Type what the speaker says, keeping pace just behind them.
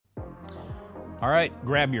All right,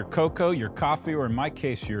 grab your cocoa, your coffee, or in my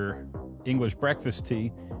case, your English breakfast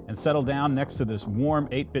tea, and settle down next to this warm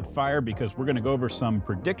 8-bit fire because we're gonna go over some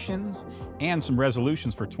predictions and some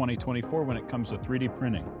resolutions for 2024 when it comes to 3D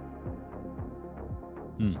printing.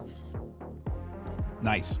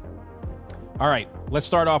 Nice. All right, let's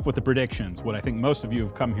start off with the predictions, what I think most of you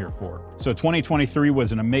have come here for. So 2023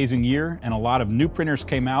 was an amazing year, and a lot of new printers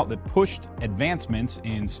came out that pushed advancements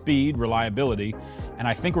in speed, reliability, and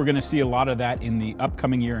I think we're gonna see a lot of that in the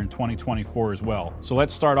upcoming year in 2024 as well. So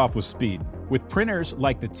let's start off with speed. With printers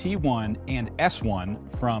like the T1 and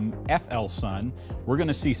S1 from FLSun, we're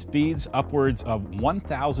gonna see speeds upwards of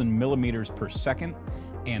 1,000 millimeters per second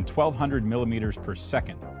and 1,200 millimeters per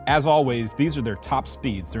second. As always, these are their top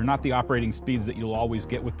speeds. They're not the operating speeds that you'll always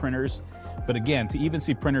get with printers. But again, to even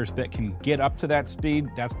see printers that can get up to that speed,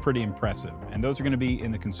 that's pretty impressive. And those are gonna be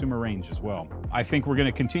in the consumer range as well. I think we're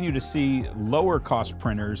gonna continue to see lower cost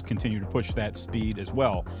printers continue to push that speed as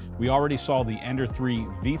well. We already saw the Ender 3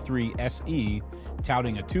 V3 SE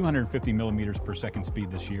touting a 250 millimeters per second speed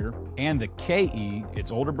this year, and the KE,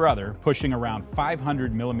 its older brother, pushing around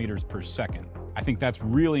 500 millimeters per second. I think that's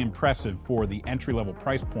really impressive for the entry-level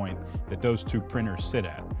price point that those two printers sit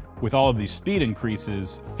at. With all of these speed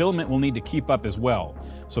increases, filament will need to keep up as well.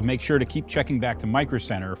 So make sure to keep checking back to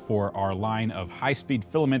MicroCenter for our line of high-speed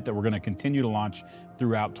filament that we're going to continue to launch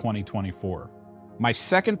throughout 2024. My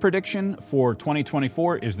second prediction for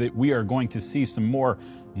 2024 is that we are going to see some more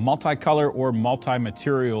multicolor or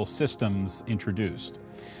multi-material systems introduced.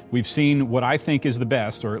 We've seen what I think is the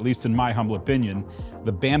best, or at least in my humble opinion,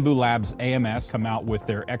 the Bambu Lab's AMS come out with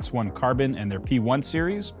their X1 Carbon and their P1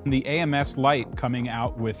 series, and the AMS Lite coming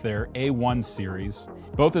out with their A1 series.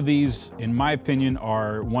 Both of these, in my opinion,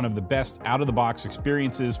 are one of the best out-of-the-box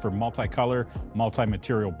experiences for multicolor,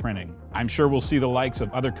 multi-material printing. I'm sure we'll see the likes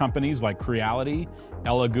of other companies like Creality,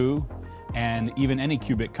 Elegoo, and even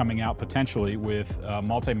Anycubic coming out potentially with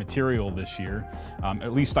multi-material this year.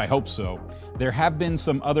 At least I hope so. There have been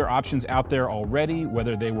some other options out there already,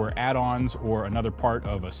 whether they were add-ons or another part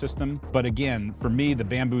of a system. But again, for me, the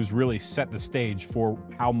Bambus really set the stage for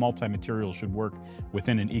how multi-material should work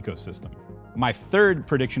within an ecosystem. My third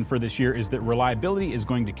prediction for this year is that reliability is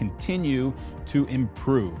going to continue to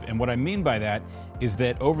improve. And what I mean by that is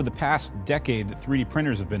that over the past decade that 3D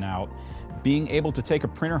printers have been out, being able to take a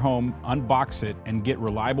printer home, unbox it, and get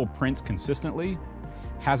reliable prints consistently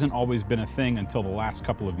hasn't always been a thing until the last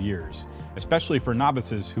couple of years, especially for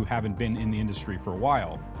novices who haven't been in the industry for a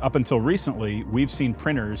while. Up until recently, we've seen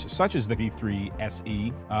printers such as the V3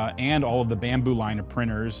 SE and all of the Bambu line of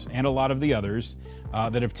printers and a lot of the others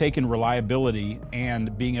that have taken reliability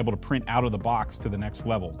and being able to print out of the box to the next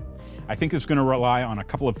level. I think it's going to rely on a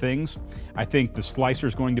couple of things. I think the slicer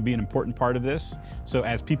is going to be an important part of this. So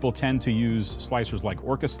as people tend to use slicers like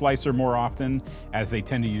Orca Slicer more often, as they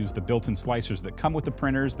tend to use the built-in slicers that come with the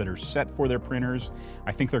printers that are set for their printers,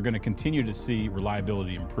 I think they're going to continue to see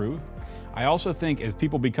reliability improve. I also think as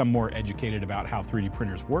people become more educated about how 3D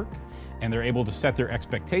printers work, and they're able to set their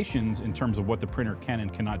expectations in terms of what the printer can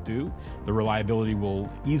and cannot do, the reliability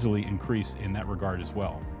will easily increase in that regard as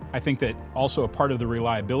well. I think that also a part of the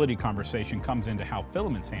reliability conversation comes into how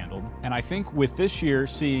filament's handled. And I think with this year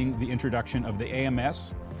seeing the introduction of the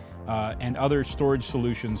AMS and other storage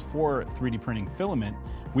solutions for 3D printing filament,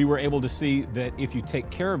 we were able to see that if you take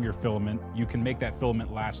care of your filament, you can make that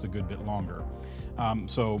filament last a good bit longer.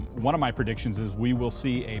 So one of my predictions is we will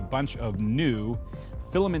see a bunch of new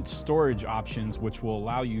filament storage options which will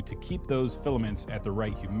allow you to keep those filaments at the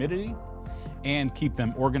right humidity and keep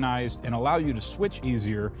them organized and allow you to switch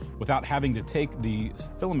easier without having to take the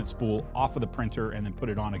filament spool off of the printer and then put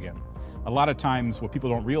it on again. A lot of times what people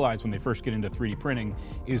don't realize when they first get into 3D printing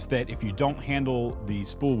is that if you don't handle the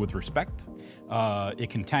spool with respect,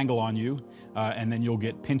 it can tangle on you and then you'll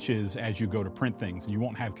get pinches as you go to print things and you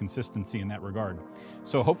won't have consistency in that regard.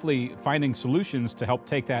 So hopefully finding solutions to help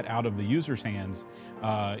take that out of the user's hands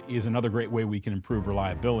is another great way we can improve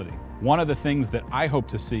reliability. One of the things that I hope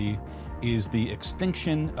to see is the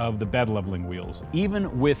extinction of the bed leveling wheels.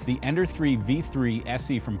 Even with the Ender 3 V3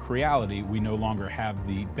 SE from Creality, we no longer have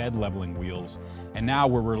the bed leveling wheels, and now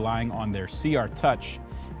we're relying on their CR Touch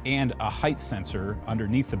and a height sensor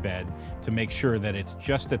underneath the bed to make sure that it's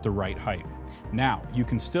just at the right height. Now, you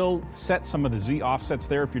can still set some of the Z offsets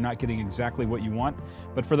there if you're not getting exactly what you want,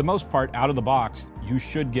 but for the most part, out of the box, you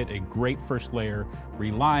should get a great first layer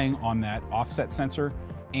relying on that offset sensor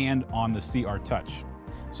and on the CR Touch.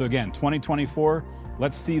 So again, 2024,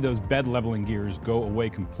 let's see those bed leveling gears go away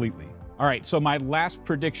completely. All right, so my last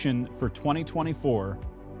prediction for 2024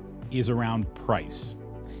 is around price.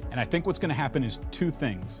 And I think what's going to happen is two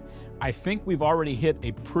things. I think we've already hit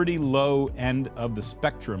a pretty low end of the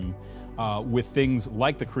spectrum with things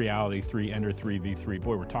like the Creality 3 Ender 3 V3.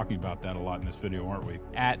 Boy, we're talking about that a lot in this video, aren't we?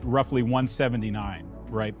 At roughly $179,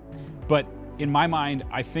 right? But in my mind,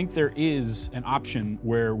 I think there is an option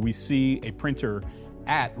where we see a printer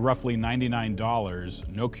at roughly $99,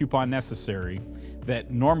 no coupon necessary,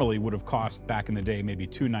 that normally would have cost back in the day maybe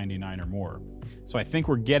 $299 or more. So I think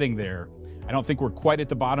we're getting there. I don't think we're quite at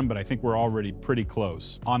the bottom, but I think we're already pretty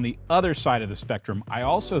close. On the other side of the spectrum, I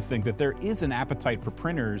also think that there is an appetite for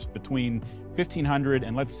printers between $1,500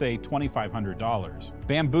 and let's say $2,500.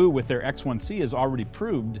 Bambu with their X1C has already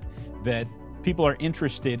proved that people are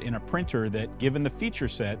interested in a printer that, given the feature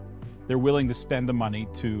set, they're willing to spend the money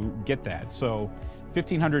to get that. So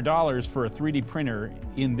 $1,500 for a 3D printer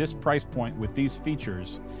in this price point with these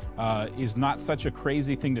features is not such a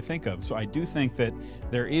crazy thing to think of. So I do think that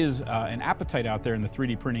there is an appetite out there in the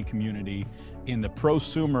 3D printing community in the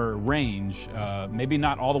prosumer range, maybe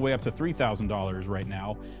not all the way up to $3,000 right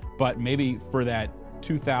now, but maybe for that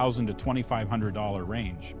 $2,000 to $2,500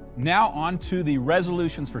 range. Now on to the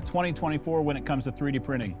resolutions for 2024 when it comes to 3D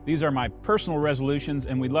printing. These are my personal resolutions,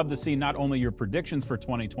 and we'd love to see not only your predictions for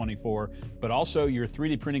 2024, but also your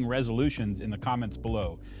 3D printing resolutions in the comments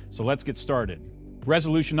below. So let's get started.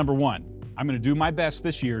 Resolution number 1. I'm going to do my best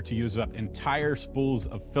this year to use up entire spools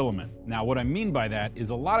of filament. Now what I mean by that is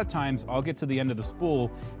a lot of times I'll get to the end of the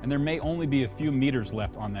spool and there may only be a few meters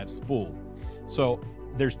left on that spool. So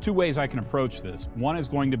there's two ways I can approach this. One is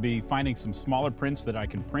going to be finding some smaller prints that I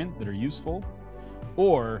can print that are useful,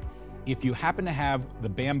 or if you happen to have the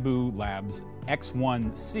Bambu Lab's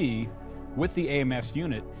X1C with the AMS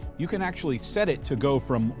unit, you can actually set it to go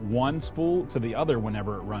from one spool to the other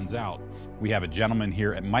whenever it runs out. We have a gentleman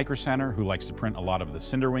here at MicroCenter who likes to print a lot of the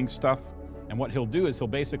Cinderwing stuff, and what he'll do is he'll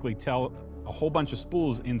basically tell a whole bunch of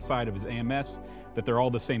spools inside of his AMS that they're all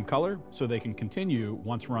the same color so they can continue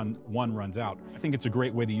once one runs out. I think it's a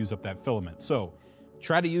great way to use up that filament. So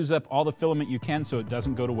try to use up all the filament you can so it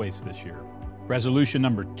doesn't go to waste this year. Resolution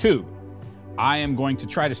number 2. I am going to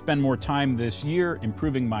try to spend more time this year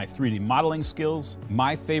improving my 3D modeling skills.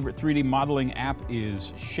 My favorite 3D modeling app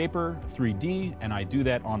is Shaper 3D, and I do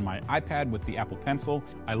that on my iPad with the Apple Pencil.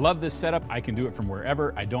 I love this setup. I can do it from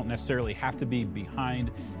wherever. I don't necessarily have to be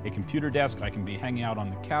behind a computer desk. I can be hanging out on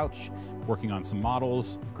the couch, working on some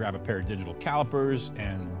models, grab a pair of digital calipers,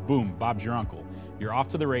 and boom, Bob's your uncle. You're off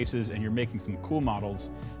to the races and you're making some cool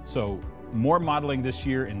models. So more modeling this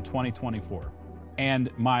year in 2024.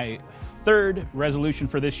 And my third resolution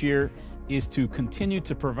for this year is to continue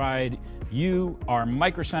to provide you, our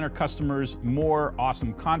MicroCenter customers, more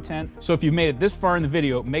awesome content. So if you've made it this far in the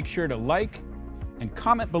video, make sure to like and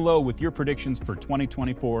comment below with your predictions for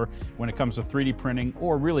 2024 when it comes to 3D printing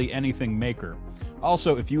or really anything maker.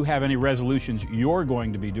 Also, if you have any resolutions you're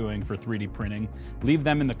going to be doing for 3D printing, leave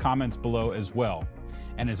them in the comments below as well.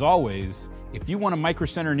 And as always, if you want a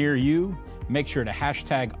MicroCenter near you, make sure to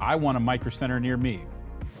hashtag I want a MicroCenter near me.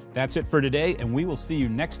 That's it for today, and we will see you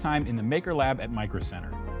next time in the Maker Lab at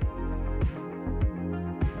MicroCenter.